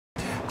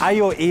Are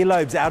your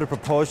earlobes out of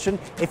proportion?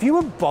 If you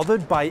were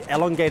bothered by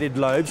elongated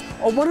lobes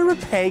or want to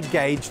repair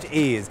gauged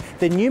ears,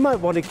 then you might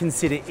want to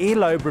consider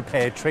earlobe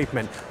repair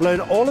treatment. Learn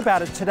all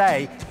about it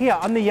today here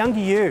on The Younger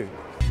You.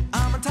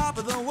 I'm on top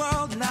of the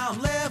world, now I'm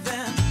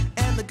living,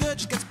 and the good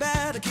just gets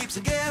better, keeps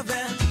on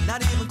giving.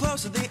 Not even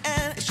close to the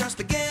end, it's just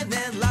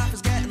beginning. Life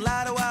is getting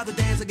lighter while the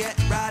days are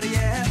getting brighter,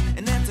 yeah.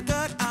 And it's a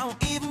good, I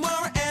won't even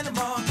worry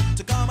anymore.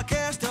 Took all my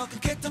cares, still can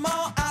kick them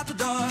all out the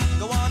door.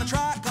 Go on and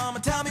try, come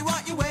and tell me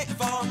what you're waiting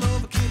for.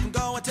 Move and keep them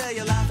going till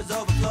your life is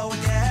overflowing,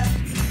 yeah.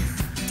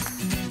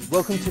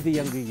 Welcome to The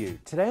Younger You.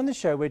 Today on the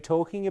show we're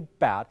talking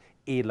about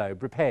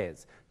earlobe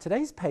repairs.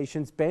 Today's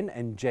patients Ben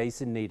and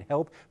Jason need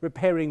help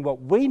repairing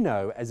what we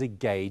know as a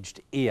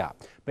gauged ear.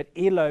 But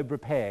earlobe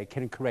repair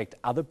can correct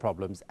other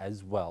problems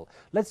as well.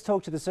 Let's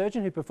talk to the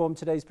surgeon who performed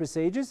today's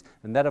procedures,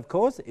 and that of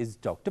course is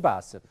Dr.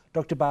 Barson.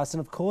 Dr. Barson,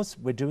 of course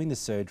we're doing the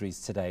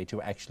surgeries today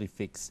to actually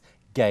fix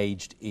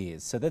gauged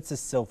ears. So that's a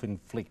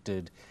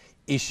self-inflicted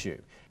issue.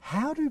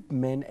 How do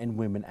men and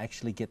women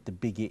actually get the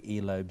bigger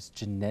earlobes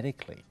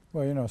genetically?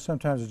 Well, you know,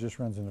 sometimes it just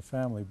runs in the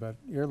family, but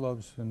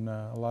earlobes in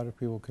a lot of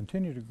people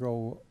continue to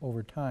grow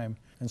over time.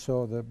 And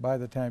so by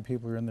the time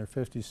people are in their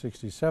 50s,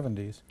 60s,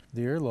 70s,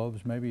 the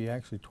earlobes may be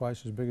actually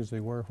twice as big as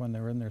they were when they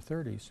were in their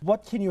 30s.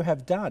 What can you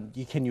have done?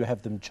 Can you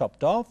have them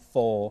chopped off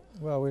or?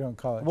 Well, we don't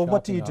call it Well,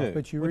 what do you chopping do? off,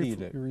 but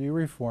you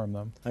reform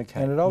them.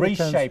 Okay, And it all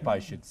reshape depends, I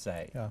should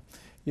say. Yeah.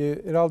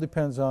 It all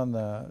depends on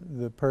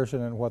the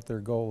person and what their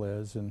goal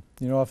is, and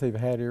you know, if they've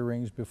had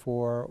earrings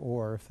before,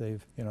 or if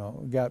they've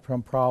got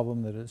some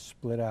problem that is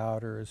split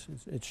out or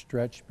it's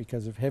stretched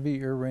because of heavy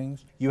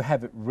earrings. You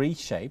have it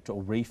reshaped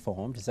or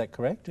reformed, is that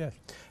correct? Yes.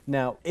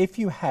 Now, if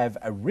you have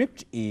a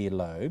ripped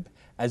earlobe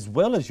as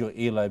well as your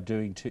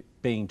earlobe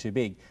being too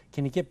big,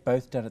 can you get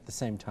both done at the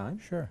same time?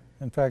 Sure.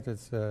 In fact,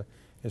 it's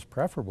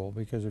preferable,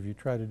 because if you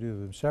try to do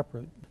them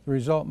separate, the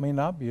result may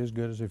not be as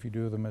good as if you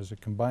do them as a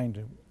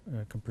combined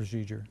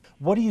procedure.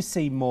 What do you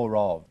see more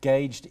of,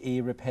 gauged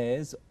ear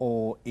repairs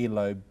or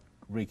earlobe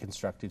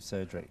reconstructive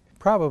surgery?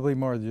 Probably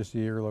more just the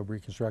earlobe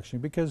reconstruction,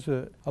 because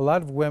a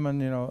lot of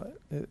women,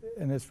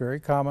 and it's very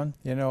common,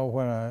 when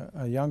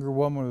a younger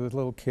woman with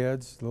little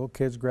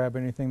kids grab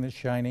anything that's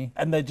shiny.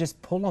 And they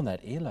just pull on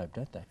that earlobe,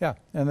 don't they? Yeah,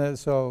 and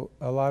so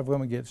a lot of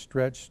women get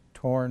stretched,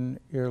 torn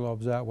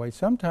earlobes that way.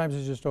 Sometimes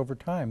it's just over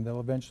time.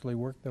 They'll eventually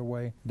work their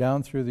way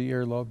down through the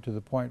earlobe to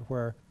the point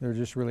where they're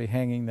just really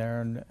hanging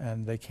there,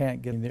 and they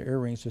can't get the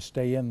earrings to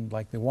stay in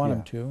like they want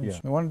them to. Yeah.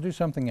 So they want to do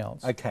something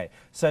else. Okay,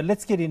 so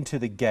let's get into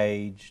the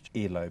gauged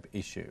earlobe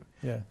issue.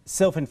 Yeah.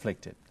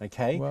 Self-inflicted,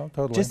 okay? Well,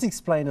 totally. Just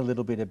explain a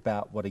little bit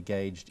about what a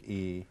gauged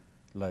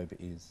earlobe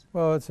is.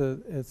 Well, it's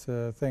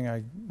a thing,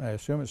 I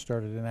assume it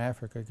started in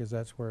Africa, because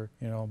that's where,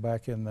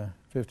 back in the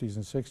 50s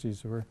and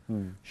 60s, they were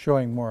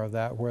showing more of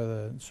that, where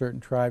the certain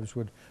tribes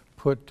would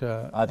put...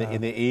 either in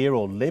the ear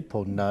or lip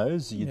or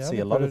nose, you'd see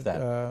a lot of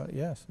that.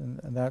 Yes, and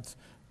that's,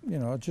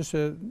 just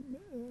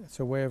it's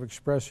a way of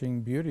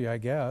expressing beauty, I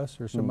guess,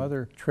 or some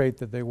other trait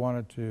that they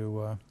wanted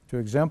to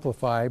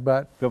exemplify,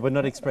 but we're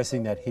not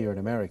expressing that here in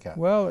America.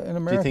 Well, in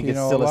America, do you think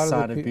it's still a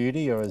sign of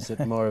beauty, or is it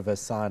more of a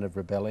sign of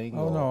rebelling?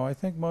 Oh, no, I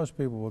think most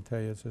people will tell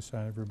you it's a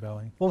sign of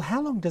rebelling. Well,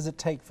 how long does it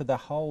take for the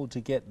hole to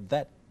get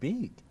that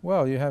big?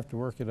 Well, you have to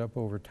work it up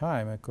over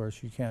time. Of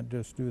course, you can't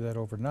just do that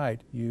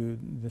overnight.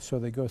 So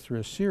they go through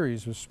a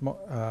series of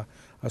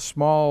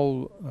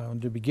small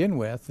to begin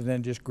with, and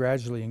then just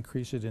gradually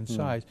increase it in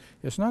size.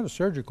 It's not a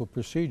surgical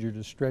procedure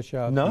to stretch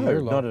out the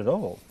earlobe. No, not at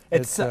all.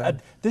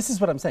 This is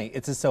what I'm saying.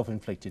 It's a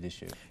self-inflicted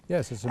issue.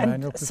 Yes, it's a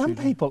manual procedure. Some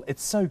people,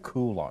 it's so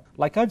cool on.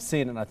 Like, I've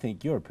seen it and I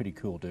think you're a pretty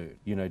cool dude,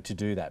 to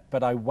do that.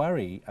 But I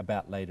worry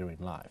about later in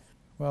life.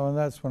 Well, and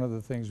that's one of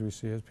the things we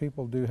see, is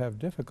people do have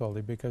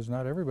difficulty because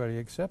not everybody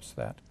accepts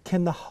that.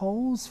 Can the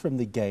holes from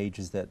the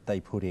gauges that they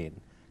put in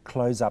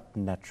close up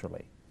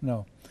naturally?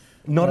 No.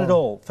 Not at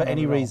all, for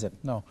any reason?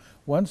 No.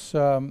 Once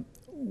the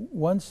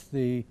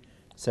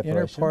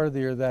inner part of the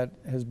ear that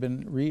has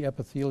been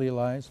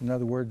re-epithelialized, in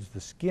other words,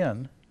 the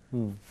skin,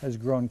 has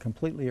grown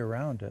completely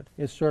around it.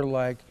 It's sort of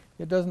like,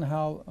 it doesn't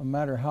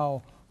matter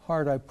how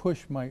hard I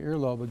push my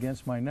earlobe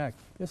against my neck,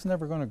 it's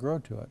never going to grow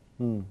to it.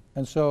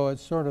 And so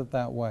it's sort of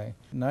that way.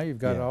 Now you've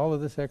got all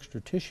of this extra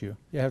tissue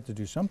you have to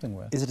do something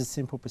with. Is it a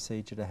simple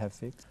procedure to have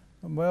fixed?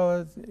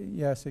 Well,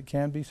 yes, it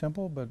can be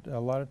simple, but a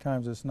lot of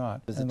times it's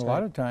not. And a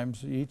lot of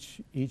times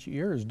each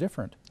ear is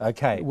different.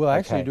 Okay. We'll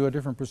actually do a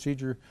different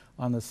procedure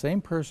on the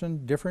same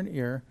person, different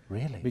ear.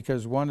 Really?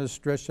 Because one is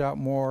stretched out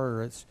more,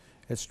 or it's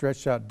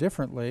stretched out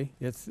differently.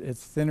 It's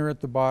thinner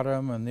at the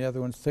bottom, and the other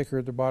one's thicker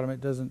at the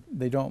bottom.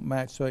 They don't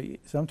match. So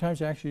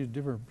sometimes you actually do a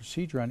different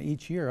procedure on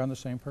each ear on the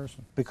same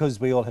person. Because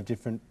we all have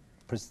different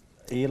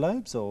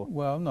earlobes, or?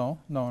 Well, no,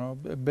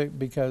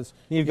 because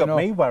you've got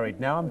me worried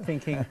now. I'm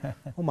thinking,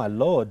 oh my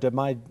Lord, am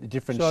I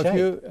different shape?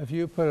 So if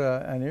you put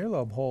an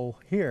earlobe hole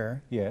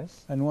here,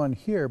 yes, and one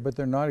here, but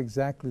they're not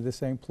exactly the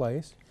same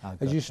place,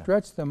 as you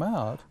stretch them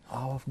out,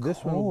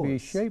 this one will be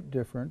shaped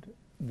different,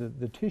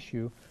 the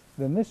tissue,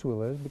 than this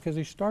will is, because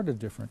he started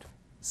different.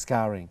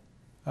 Scarring.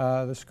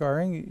 The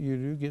scarring, you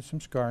do get some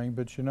scarring,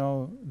 but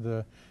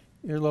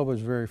Earlobe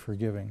is very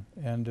forgiving,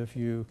 and if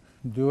you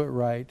do it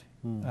right,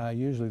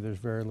 usually there's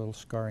very little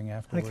scarring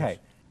afterwards. Okay,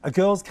 a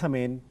girl's come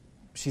in,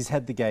 she's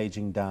had the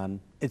gauging done.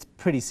 It's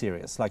pretty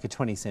serious, like a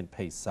 20-cent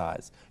piece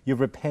size. You've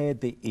repaired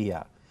the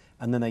ear,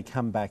 and then they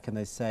come back and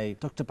they say,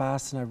 Dr.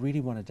 Barson, I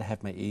really wanted to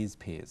have my ears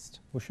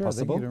pierced. Well, sure,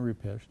 Possible? they get them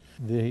repaired.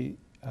 The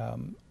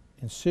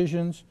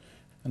incisions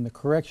and the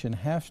correction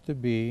has to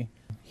be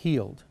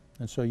healed.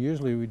 And so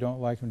usually we don't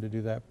like them to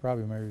do that,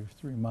 probably maybe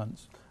 3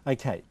 months.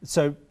 Okay,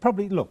 so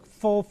probably, look,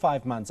 4 or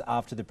 5 months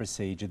after the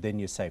procedure, then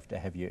you're safe to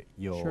have your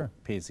Sure.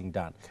 piercing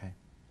done. Okay,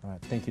 all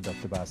right, thank you,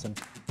 Dr. Barson.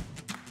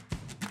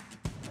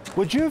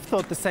 Would you have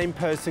thought the same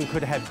person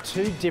could have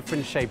 2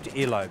 different shaped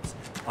earlobes?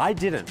 I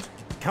didn't.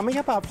 Coming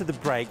up after the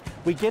break,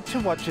 we get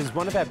to watch as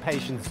one of our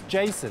patients,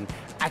 Jason,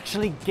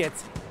 actually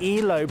gets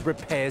earlobe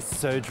repair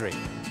surgery.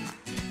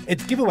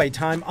 It's giveaway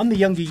time on The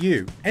Younger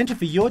You. Enter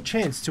for your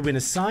chance to win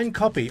a signed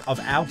copy of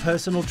our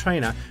personal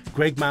trainer,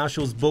 Greg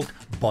Marshall's book,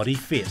 Body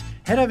Fit.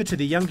 Head over to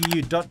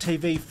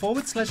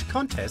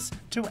theyounger.tv/contests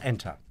to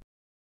enter.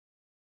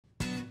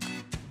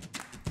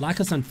 Like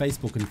us on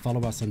Facebook and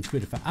follow us on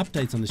Twitter for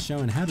updates on the show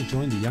and how to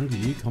join the Younger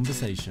You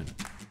conversation.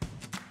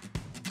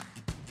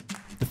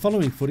 The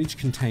following footage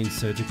contains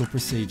surgical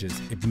procedures.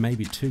 It may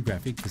be too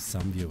graphic for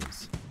some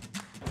viewers.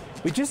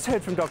 We just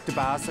heard from Dr.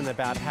 Barson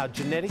about how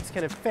genetics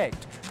can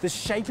affect the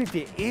shape of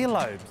your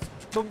earlobes.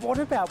 But what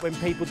about when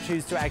people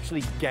choose to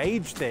actually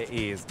gauge their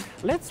ears?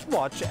 Let's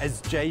watch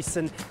as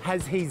Jason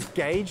has his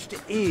gauged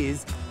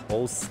ears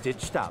all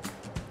stitched up.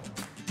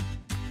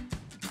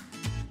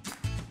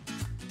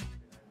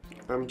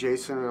 I'm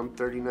Jason and I'm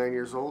 39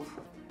 years old.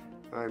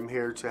 I'm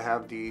here to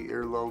have the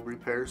earlobe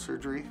repair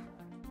surgery.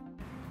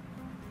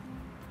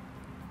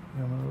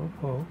 Give them a little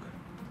poke.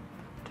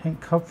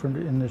 Take comfort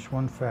in this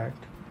one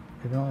fact.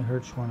 It only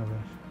hurts one of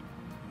us.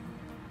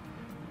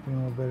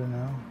 Feeling a little better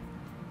now?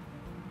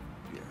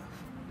 Yeah.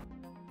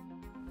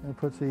 I'm going to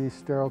put these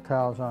sterile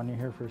towels on you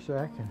here for a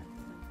second.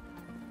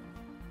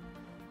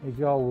 Make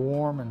you all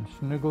warm and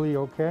snuggly,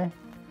 okay?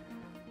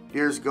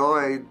 Years ago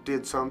I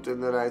did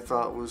something that I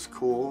thought was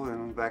cool,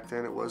 and back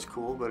then it was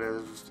cool, but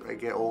as I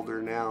get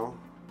older now,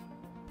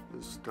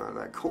 it's not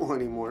that cool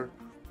anymore.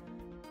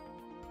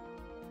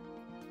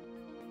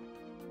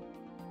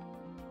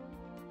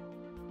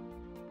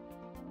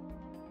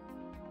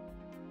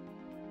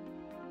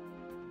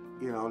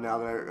 You know, now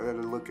that I gotta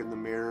look in the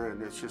mirror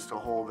and it's just a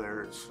hole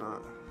there, it's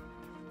not,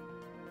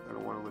 I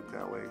don't want to look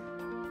that way.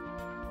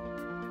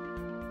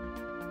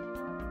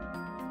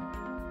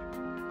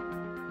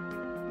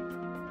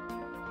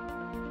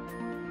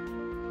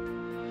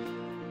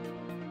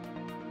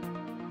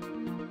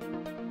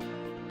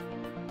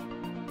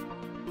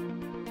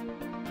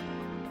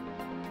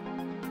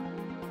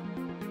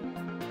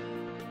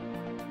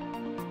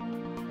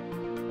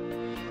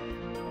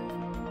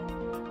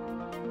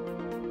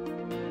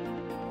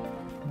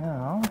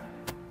 Now,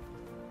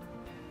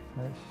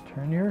 let's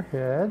turn your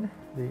head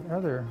the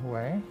other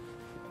way.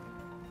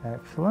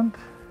 Excellent.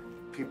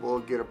 People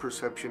get a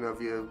perception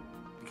of you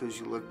because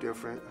you look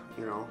different,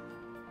 you know.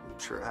 I'm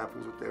sure it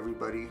happens with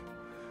everybody,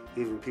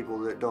 even people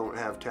that don't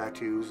have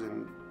tattoos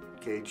and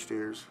gauged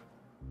ears.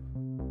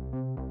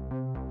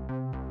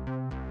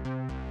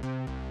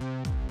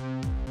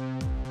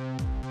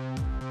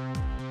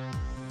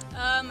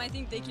 I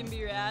think they can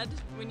be rad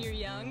when you're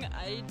young.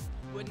 I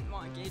wouldn't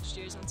want gauged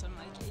ears on someone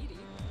like Katie.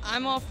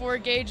 I'm all for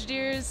gauged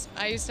ears.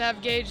 I used to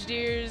have gauged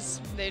ears.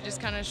 They just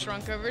kind of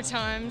shrunk over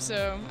time,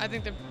 so I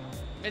think that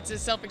it's a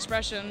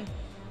self-expression.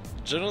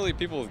 Generally,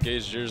 people with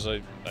gauged ears,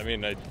 I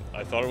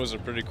thought it was a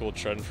pretty cool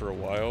trend for a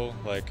while.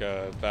 Like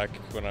back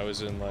when I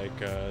was in like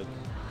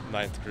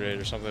 9th grade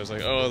or something, I was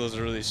like, oh, those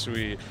are really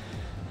sweet.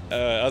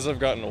 As I've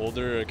gotten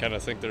older, I kind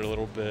of think they're a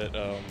little bit,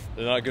 they're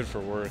not good for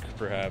work,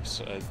 perhaps.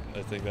 I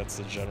think that's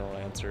the general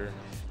answer.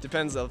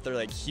 Depends if they're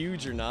like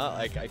huge or not.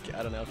 Like, I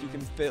don't know, if you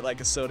can fit like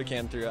a soda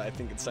can through it, I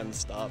think it's time to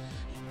stop.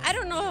 I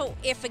don't know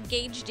if a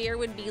gauged ear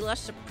would be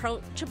less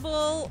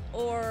approachable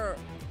or,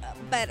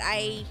 but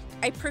I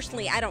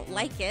personally, I don't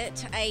like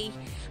it. I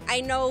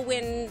know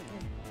when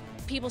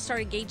people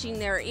started gauging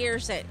their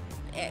ears at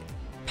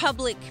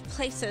public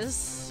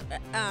places,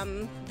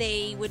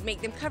 they would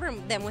make them cover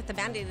them with a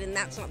Band-Aid, and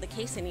that's not the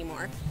case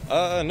anymore.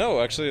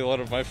 No, actually a lot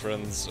of my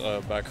friends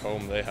back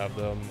home, they have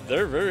them.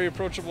 They're very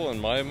approachable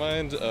in my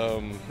mind.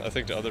 I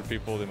think to other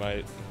people they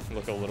might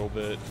look a little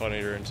bit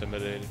funny or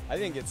intimidating. I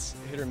think it's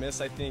hit or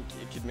miss. I think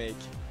it could make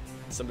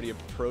somebody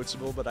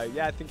approachable, but I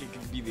think it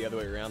could be the other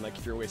way around. Like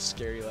if you're always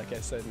scary, like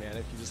I said, man,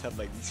 if you just have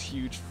like these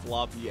huge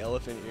floppy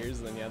elephant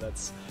ears, then yeah,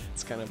 it's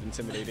kind of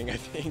intimidating, I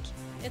think.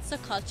 It's a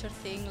culture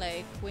thing.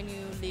 Like when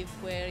you live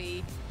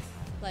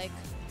like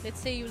let's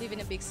say you live in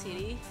a big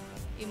city,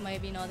 it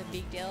might be not a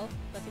big deal,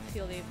 but if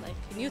you live like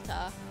in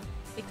Utah,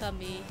 it can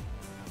be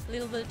a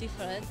little bit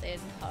different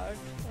and hard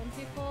on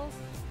people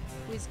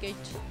with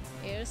gauged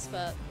ears.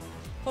 But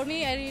for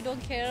me, I really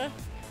don't care.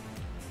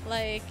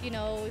 Like, you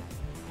know,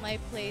 my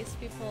place,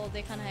 people,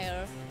 they can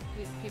hire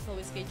people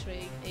with gauged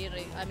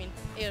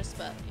ears,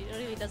 but it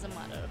really doesn't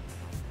matter.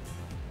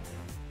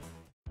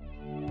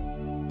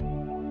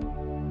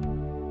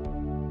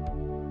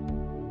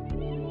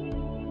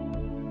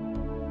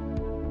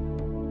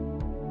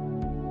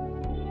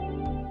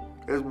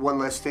 It's one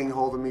less thing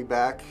holding me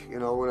back, you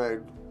know, when I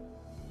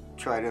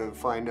try to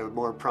find a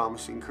more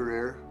promising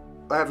career.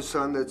 I have a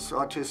son that's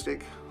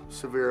autistic,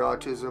 severe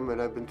autism,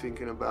 and I've been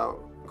thinking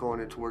about going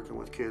into working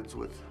with kids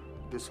with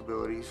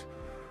disabilities.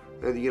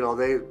 And, you know,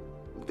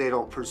 they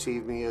don't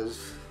perceive me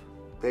as,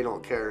 they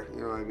don't care,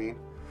 you know what I mean?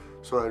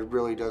 So it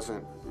really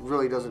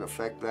doesn't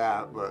affect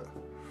that, but,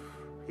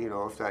 you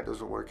know, if that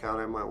doesn't work out,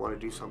 I might want to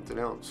do something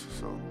else,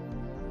 so.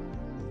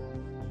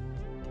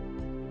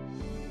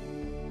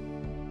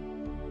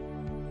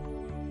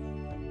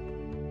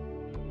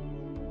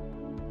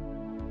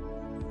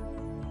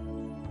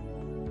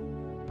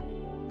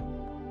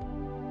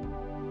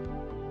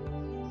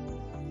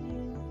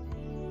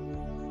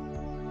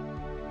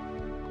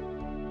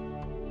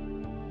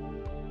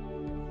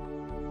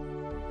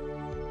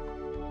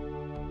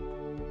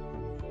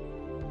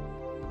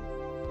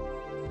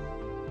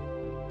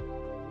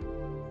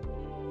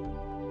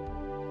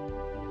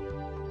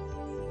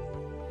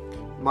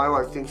 My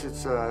wife thinks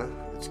it's a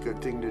good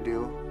thing to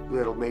do.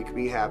 It'll make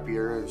me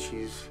happier, and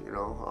she's, you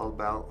know, all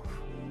about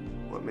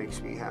what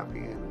makes me happy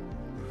and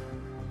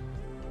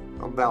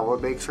about what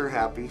makes her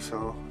happy,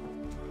 so.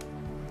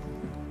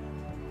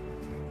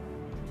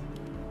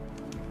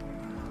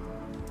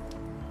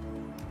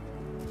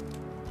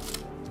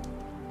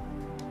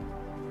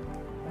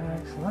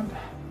 Excellent.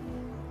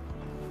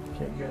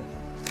 Okay, good.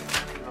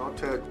 You know,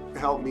 to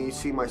help me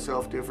see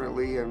myself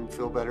differently and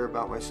feel better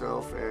about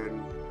myself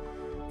and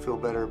feel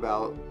better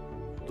about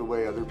the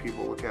way other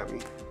people look at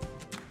me.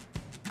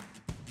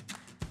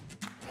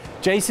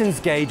 Jason's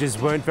gauges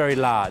weren't very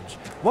large.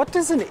 What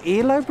does an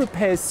earlobe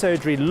repair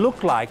surgery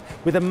look like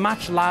with a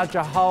much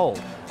larger hole?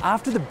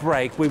 After the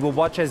break, we will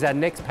watch as our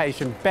next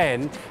patient,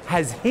 Ben,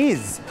 has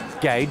his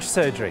gauge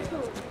surgery.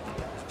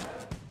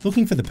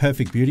 Looking for the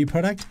perfect beauty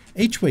product?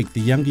 Each week,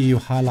 The Younger You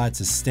highlights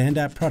a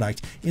standout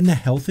product in the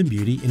health and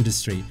beauty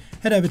industry.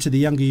 Head over to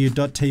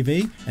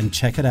theyoungeryou.tv and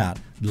check it out.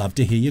 Love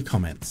to hear your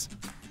comments.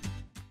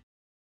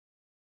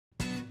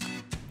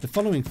 The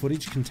following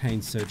footage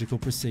contains surgical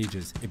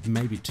procedures. It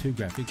may be too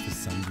graphic for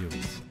some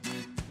viewers.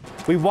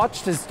 We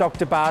watched as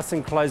Dr.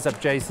 Barson closed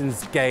up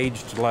Jason's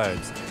gauged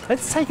lobes.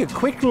 Let's take a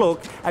quick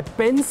look at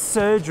Ben's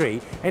surgery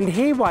and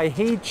hear why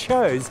he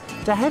chose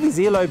to have his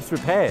earlobes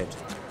repaired.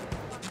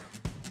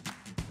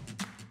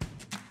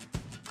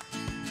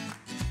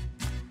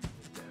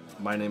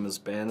 My name is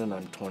Ben and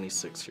I'm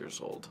 26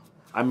 years old.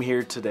 I'm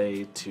here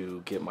today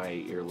to get my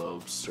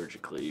earlobes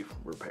surgically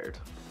repaired.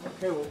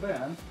 Okay, well,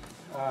 Ben,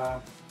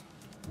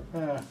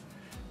 we're going to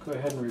go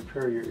ahead and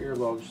repair your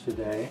earlobes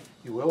today.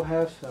 You will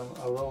have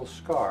a little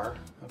scar,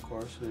 of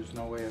course. There's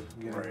no way of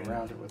getting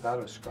around it without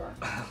a scar.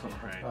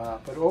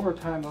 But over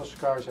time, those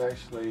scars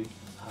actually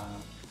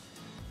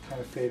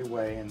kind of fade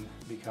away and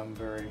become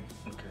very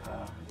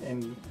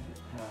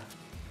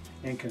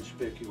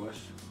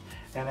inconspicuous.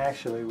 And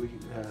actually,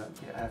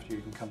 after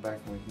you can come back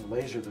and we can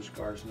laser the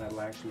scars, and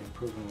that'll actually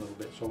improve them a little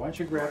bit. So why don't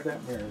you grab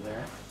that mirror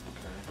there,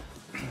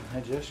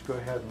 and just go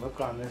ahead and look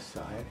on this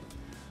side.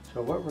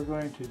 So what we're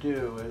going to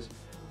do is,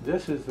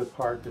 this is the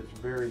part that's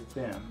very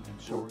thin, and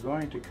so we're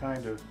going to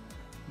kind of,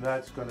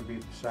 that's going to be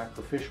the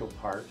sacrificial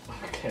part,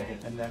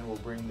 and then we'll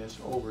bring this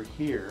over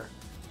here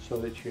so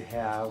that you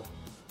have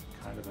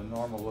kind of a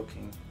normal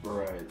looking,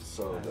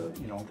 so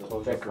you know, the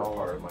close thicker up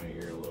part of my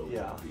earlobe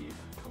will be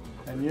coming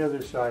over. And the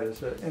other side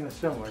is in a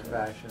similar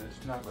fashion.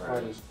 It's not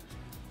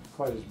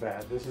quite as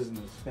bad. This isn't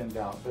as thinned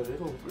out, but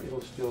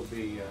it'll still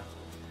be.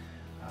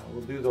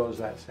 We'll do those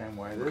that same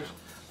way.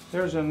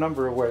 There's a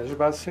number of ways. There's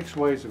about 6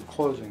 ways of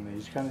closing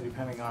these, kind of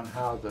depending on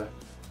how the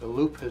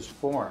loop has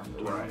formed,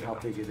 you know, and how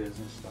big it is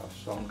and stuff.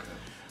 So,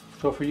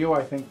 so for you,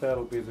 I think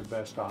that'll be the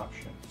best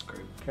option.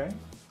 Great. Okay.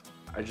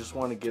 I just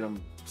want to get them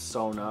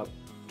sewn up,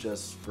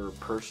 just for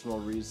personal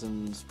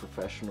reasons,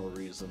 professional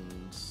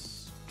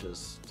reasons,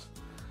 just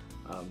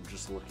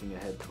looking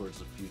ahead towards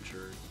the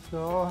future.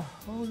 So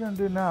what we're going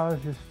to do now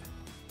is just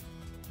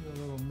do a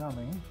little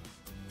numbing.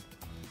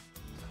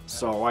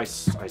 So I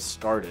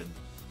started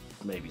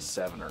maybe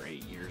 7 or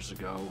 8 years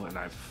ago, and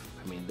I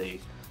mean they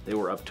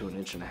were up to 1.5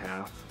 inches,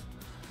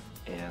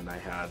 and I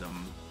had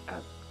them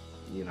at,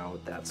 you know,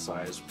 that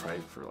size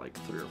probably for like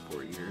 3 or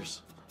 4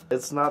 years.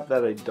 It's not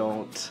that I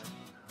don't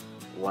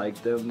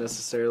like them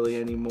necessarily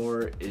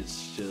anymore,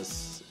 it's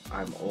just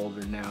I'm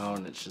older now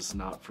and it's just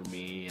not for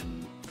me,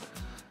 and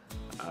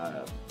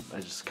I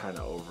just kind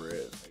of over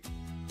it.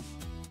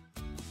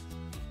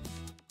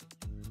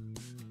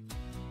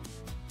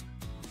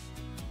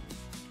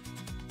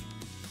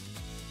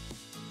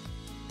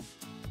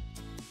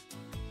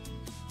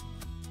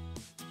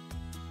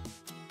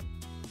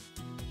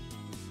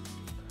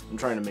 I'm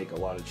trying to make a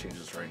lot of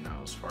changes right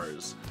now, as far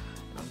as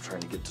I'm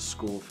trying to get to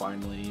school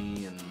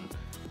finally and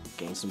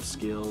gain some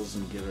skills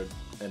and get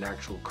an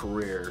actual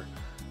career.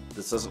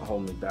 This doesn't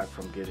hold me back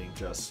from getting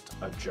just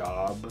a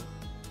job,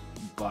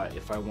 but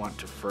if I want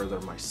to further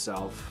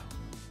myself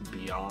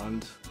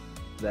beyond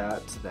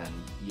that, then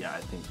yeah, I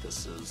think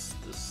this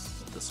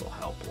will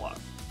help a lot.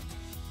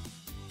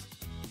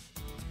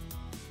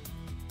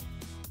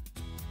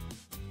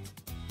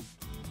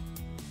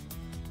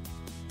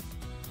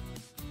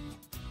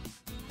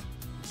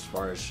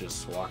 far as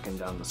just walking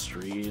down the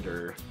street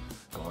or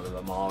going to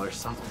the mall or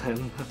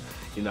something,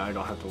 you know, I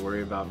don't have to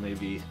worry about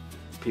maybe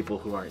people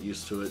who aren't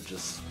used to it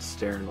just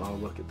staring, oh,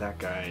 look at that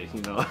guy,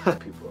 you know.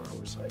 People are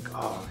always like,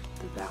 oh,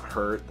 did that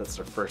hurt? That's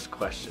their first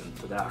question.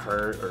 Did that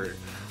hurt? Or,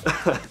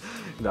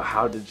 you know,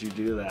 how did you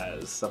do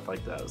that? Stuff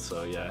like that.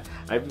 So yeah,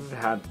 I've even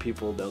had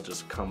people, they'll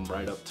just come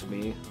right up to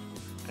me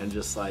and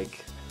just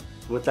like,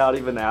 without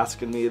even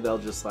asking me, they'll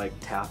just like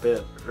tap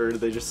it, or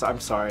they just,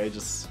 I'm sorry, I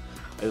just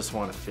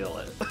want to feel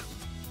it.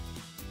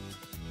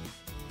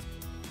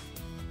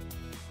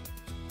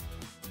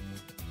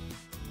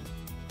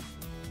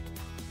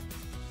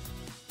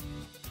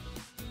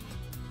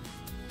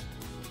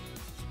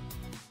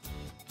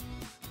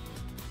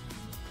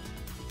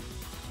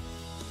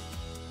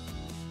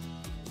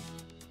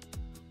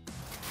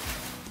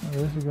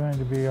 This is going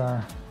to be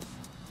our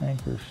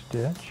anchor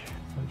stitch,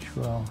 which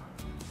will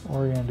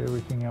orient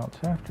everything else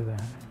after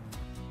that.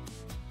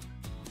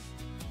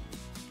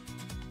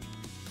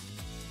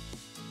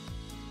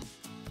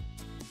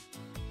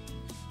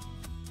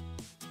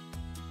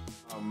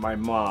 My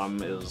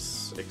mom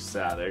is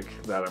ecstatic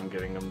that I'm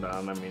getting them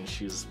done. I mean,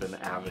 she's been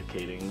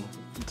advocating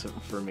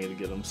for me to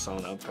get them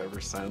sewn up ever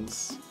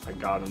since I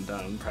got them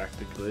done,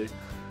 practically.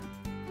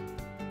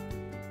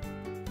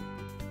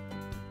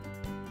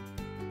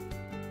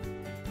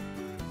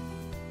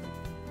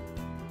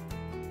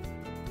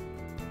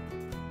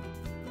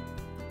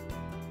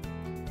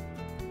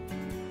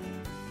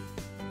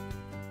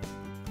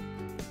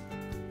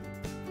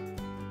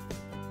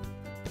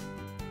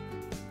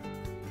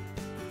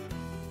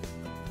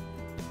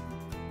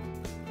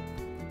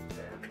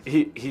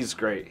 He's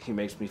great. He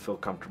makes me feel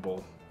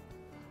comfortable,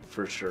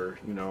 for sure,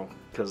 you know,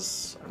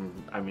 because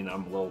I'm a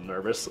little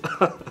nervous,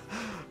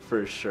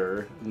 for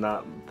sure.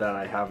 Not that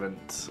I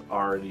haven't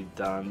already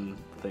done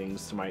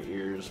things to my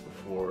ears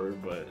before,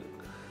 but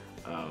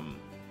I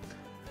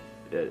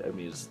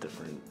mean, it's a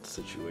different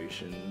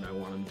situation. I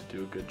want him to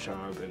do a good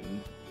job,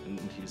 and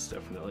he's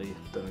definitely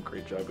done a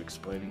great job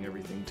explaining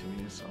everything to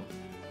me, so.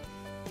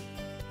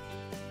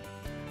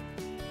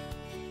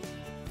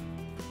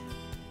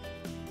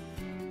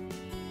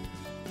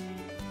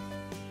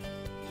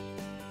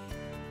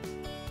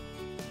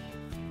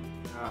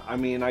 I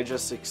mean, I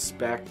just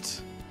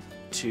expect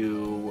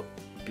to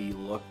be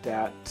looked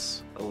at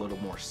a little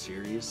more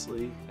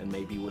seriously and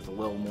maybe with a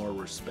little more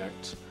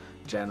respect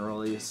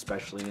generally,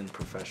 especially in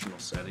professional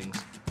settings.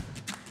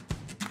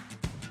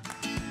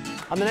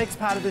 On the next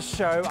part of the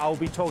show, I'll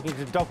be talking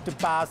to Dr.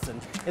 Barson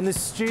in the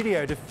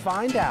studio to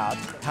find out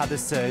how the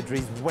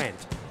surgeries went.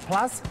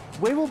 Plus,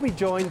 we will be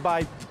joined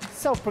by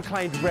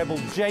self-proclaimed rebel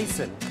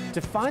Jason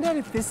to find out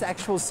if this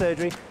actual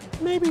surgery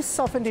maybe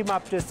softened him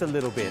up just a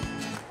little bit.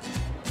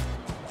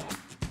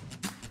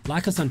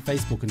 Like us on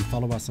Facebook and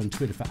follow us on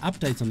Twitter for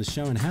updates on the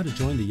show and how to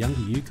join the Younger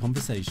You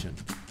conversation.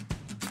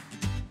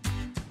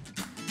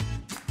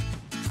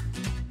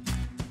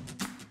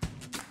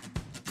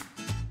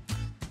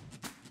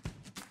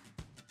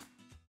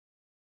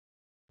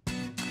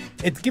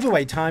 It's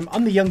giveaway time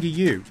on the Younger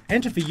You.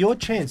 Enter for your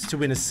chance to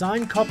win a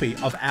signed copy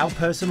of our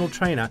personal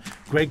trainer,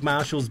 Greg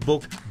Marshall's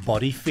book,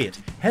 Body Fit.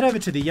 Head over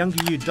to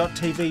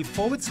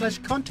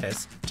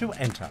theyoungeryou.tv/contest to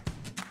enter.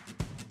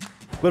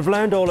 We've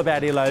learned all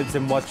about earlobes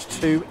and watched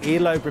 2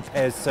 earlobe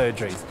repair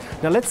surgeries.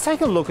 Now let's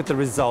take a look at the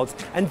results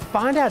and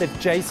find out if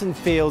Jason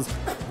feels,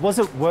 was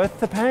it worth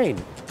the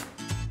pain?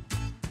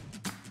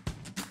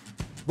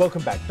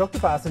 Welcome back. Dr.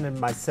 Barson and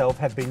myself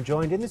have been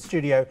joined in the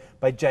studio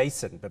by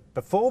Jason. But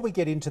before we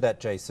get into that,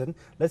 Jason,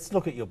 let's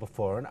look at your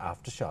before and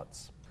after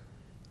shots.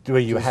 Were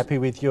you happy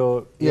with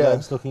your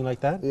earlobes looking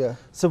like that? Yeah.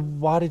 So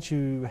why did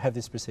you have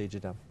this procedure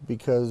done?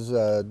 Because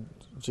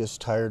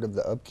just tired of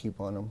the upkeep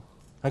on them.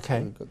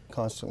 Okay. I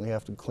constantly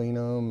have to clean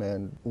them,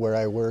 and where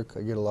I work,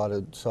 I get a lot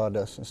of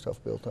sawdust and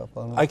stuff built up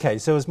on them. Okay,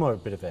 so it was more a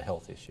bit of a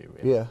health issue,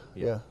 really.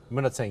 Yeah.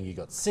 We're not saying you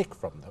got sick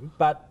from them,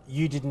 but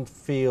you didn't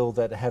feel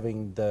that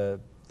having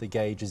the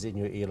gauges in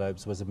your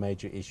earlobes was a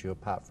major issue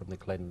apart from the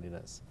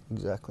cleanliness?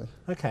 Exactly.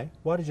 Okay.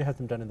 Why did you have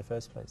them done in the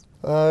first place?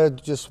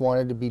 Just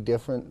wanted to be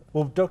different.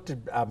 Well, Dr.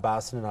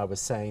 Barson and I were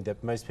saying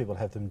that most people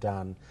have them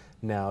done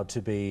now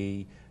to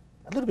be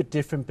a little bit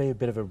different, be a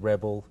bit of a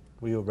rebel.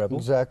 Were you a rebel?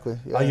 Exactly.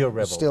 Yeah. Are you a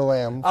rebel? Still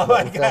am. Oh,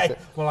 okay.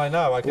 Well, I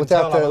know. I can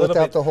tell I'm a little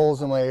without bit, the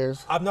holes in my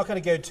ears. I'm not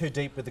going to go too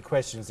deep with the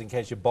questions in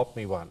case you bop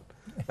me one.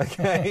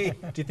 Okay.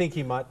 Do you think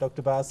he might,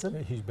 Dr.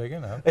 Barson? He's big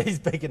enough. He's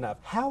big enough.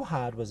 How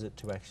hard was it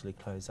to actually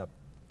close up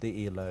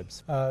the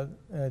earlobes?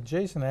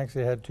 Jason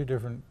actually had 2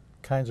 different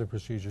kinds of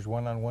procedures,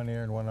 one on one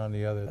ear and one on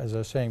the other. As I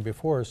was saying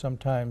before,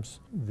 sometimes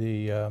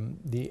the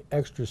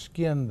extra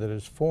skin that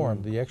is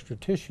formed, the extra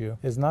tissue,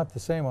 is not the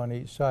same on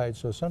each side,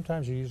 so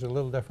sometimes you use a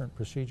little different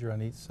procedure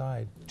on each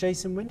side.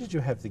 Jason, when did you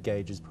have the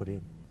gauges put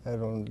in? I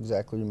don't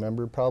exactly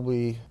remember,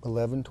 probably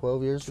 11,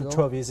 12 years ago.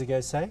 12 years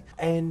ago, say.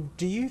 And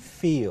do you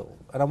feel,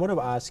 and I want to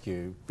ask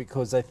you,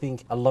 because I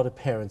think a lot of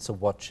parents are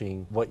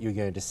watching what you're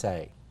going to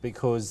say,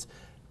 because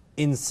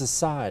in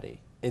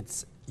society,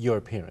 it's your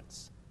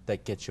appearance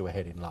that gets you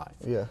ahead in life.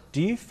 Yeah.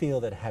 Do you feel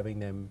that having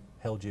them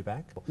held you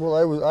back? Well,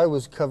 I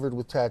was covered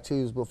with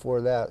tattoos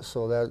before that,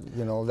 so that,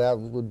 you know, that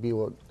would be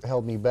what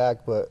held me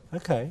back, but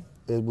okay,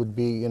 it would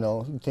be, you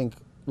know, think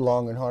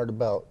long and hard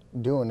about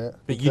doing it.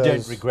 But you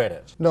don't regret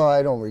it? No,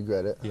 I don't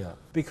regret it. Yeah.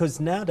 Because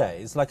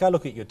nowadays, like I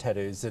look at your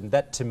tattoos and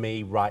that to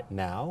me right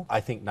now,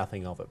 I think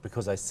nothing of it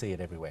because I see it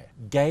everywhere.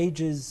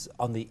 Gauges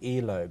on the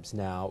earlobes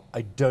now,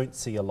 I don't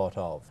see a lot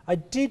of. I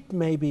did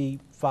maybe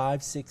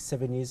 5, 6,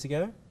 7 years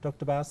ago,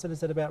 Dr. Barson, is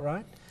that about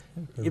right?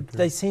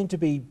 They seem to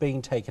be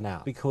being taken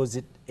out because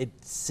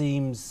it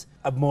seems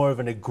more of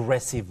an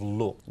aggressive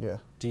look. Yeah.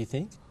 Do you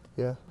think?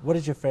 Yeah. What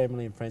did your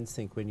family and friends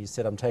think when you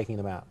said, I'm taking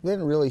them out? They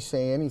didn't really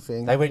say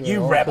anything. They went,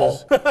 you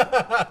rebel.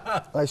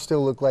 I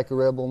still look like a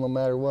rebel no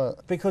matter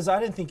what. Because I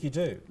don't think you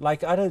do.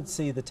 Like, I don't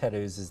see the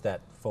tattoos as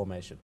that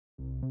formation.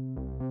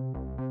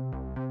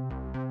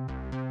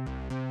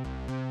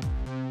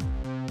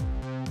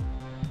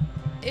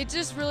 It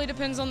just really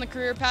depends on the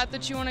career path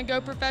that you want to go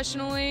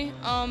professionally.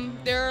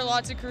 There are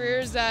lots of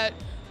careers that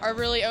are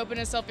really open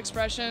to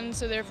self-expression,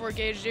 so therefore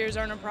gauged ears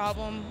aren't a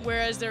problem,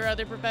 whereas there are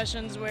other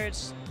professions where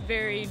it's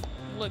very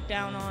looked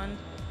down on.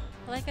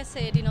 Like I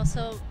said, you know,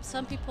 so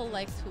some people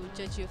like to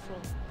judge you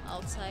from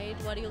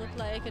outside what you look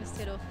like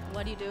instead of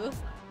what you do.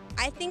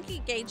 I think a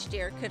gauged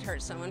ear could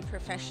hurt someone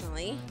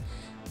professionally.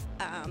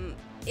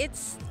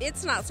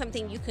 It's not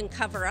something you can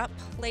cover up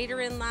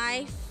later in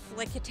life,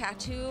 like a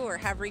tattoo, or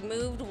have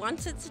removed.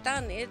 Once it's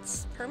done,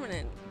 it's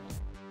permanent.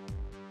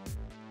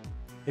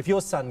 If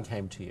your son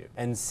came to you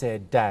and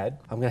said, Dad,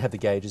 I'm going to have the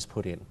gauges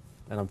put in,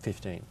 and I'm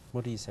 15,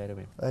 what do you say to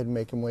him? I'd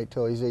make him wait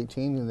till he's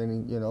 18, and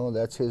then, you know,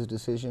 that's his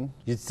decision.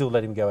 You'd still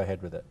let him go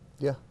ahead with it?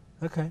 Yeah.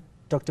 Okay.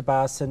 Dr.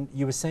 Barson,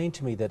 you were saying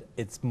to me that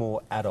it's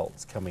more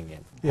adults coming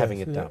in, having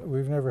it done.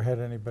 We've never had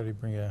anybody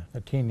bring a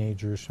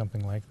teenager or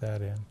something like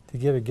that in. To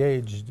get a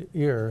gauged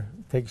ear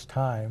takes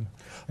time,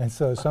 and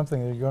so it's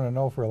something that you're going to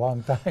know for a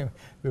long time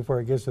before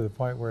it gets to the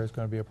point where it's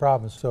going to be a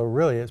problem. So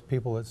really, it's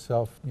people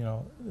that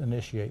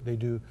initiate. They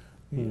do.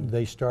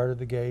 They started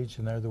the gauge,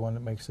 and they're the one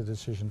that makes the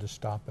decision to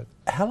stop it.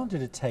 How long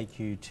did it take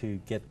you to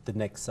get the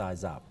next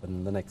size up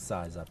and the next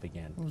size up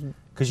again?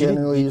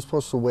 Generally, you're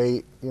supposed to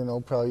wait, you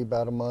know, probably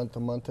about a month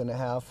and a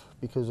half,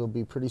 because it'll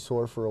be pretty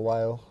sore for a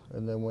while,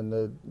 and then when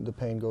the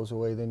pain goes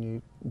away, then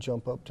you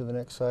jump up to the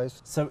next size.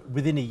 So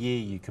within a year,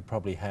 you could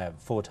probably have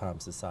 4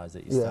 times the size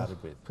that you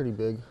started with. Pretty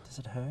big. Does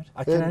it hurt?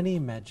 I can only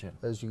imagine.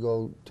 As you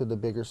go to the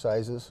bigger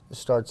sizes, it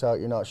starts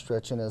out you're not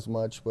stretching as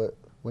much, but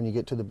when you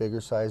get to the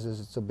bigger sizes,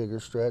 it's a bigger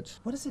stretch.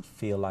 What does it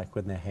feel like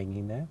when they're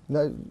hanging there?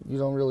 No, you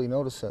don't really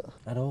notice it.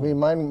 At all? I mean,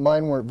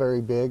 mine weren't very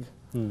big,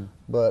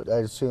 but I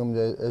assume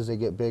that as they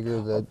get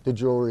bigger, the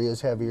jewelry is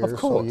heavier,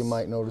 so you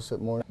might notice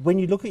it more. When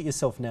you look at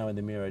yourself now in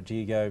the mirror, do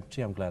you go,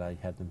 gee, I'm glad I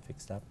had them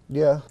fixed up?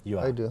 Yeah, you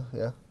are? I do,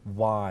 yeah.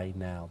 Why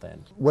now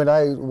then? When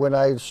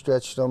I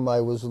stretched them, I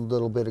was a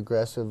little bit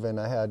aggressive and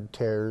I had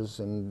tears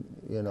and,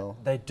 you know.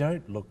 They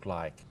don't look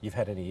like you've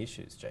had any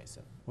issues,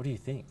 Jason. What do you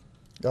think?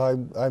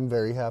 I'm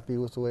very happy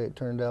with the way it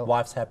turned out.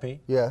 Wife's happy?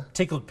 Yeah.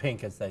 Tickled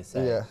pink, as they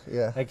say. Yeah,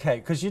 yeah. Okay,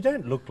 because you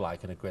don't look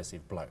like an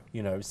aggressive bloke,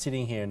 you know,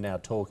 sitting here now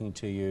talking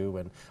to you,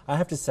 and I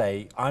have to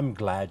say, I'm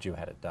glad you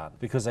had it done,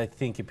 because I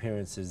think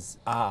appearances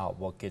are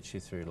what gets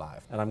you through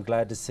life, and I'm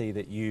glad to see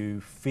that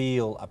you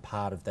feel a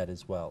part of that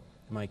as well.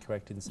 Am I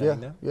correct in saying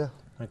that? Yeah.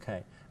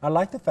 Okay. I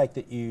like the fact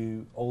that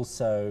you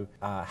also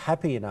are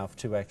happy enough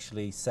to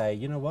actually say,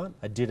 you know what,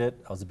 I did it,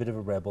 I was a bit of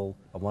a rebel,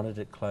 I wanted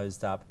it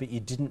closed up, but you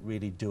didn't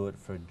really do it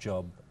for a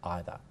job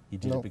either. You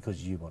did it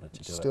because you wanted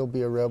to do it. Still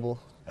be a rebel.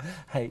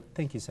 Hey,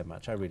 thank you so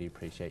much. I really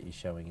appreciate you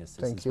showing us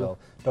this Thank as you. well.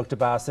 Dr.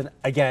 Barson,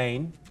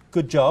 again,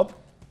 good job.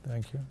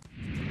 Thank you.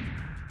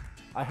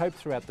 I hope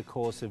throughout the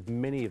course of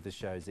many of the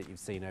shows that you've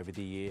seen over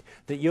the year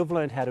that you've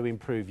learned how to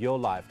improve your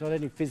life, not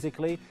only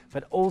physically,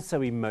 but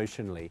also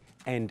emotionally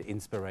and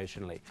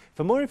inspirationally.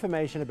 For more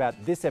information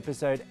about this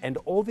episode and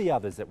all the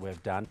others that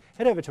we've done,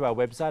 head over to our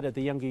website at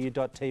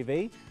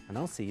theyoungeryou.tv, and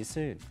I'll see you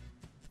soon.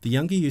 The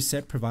Younger You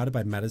set provided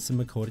by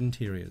Madison McCord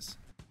Interiors.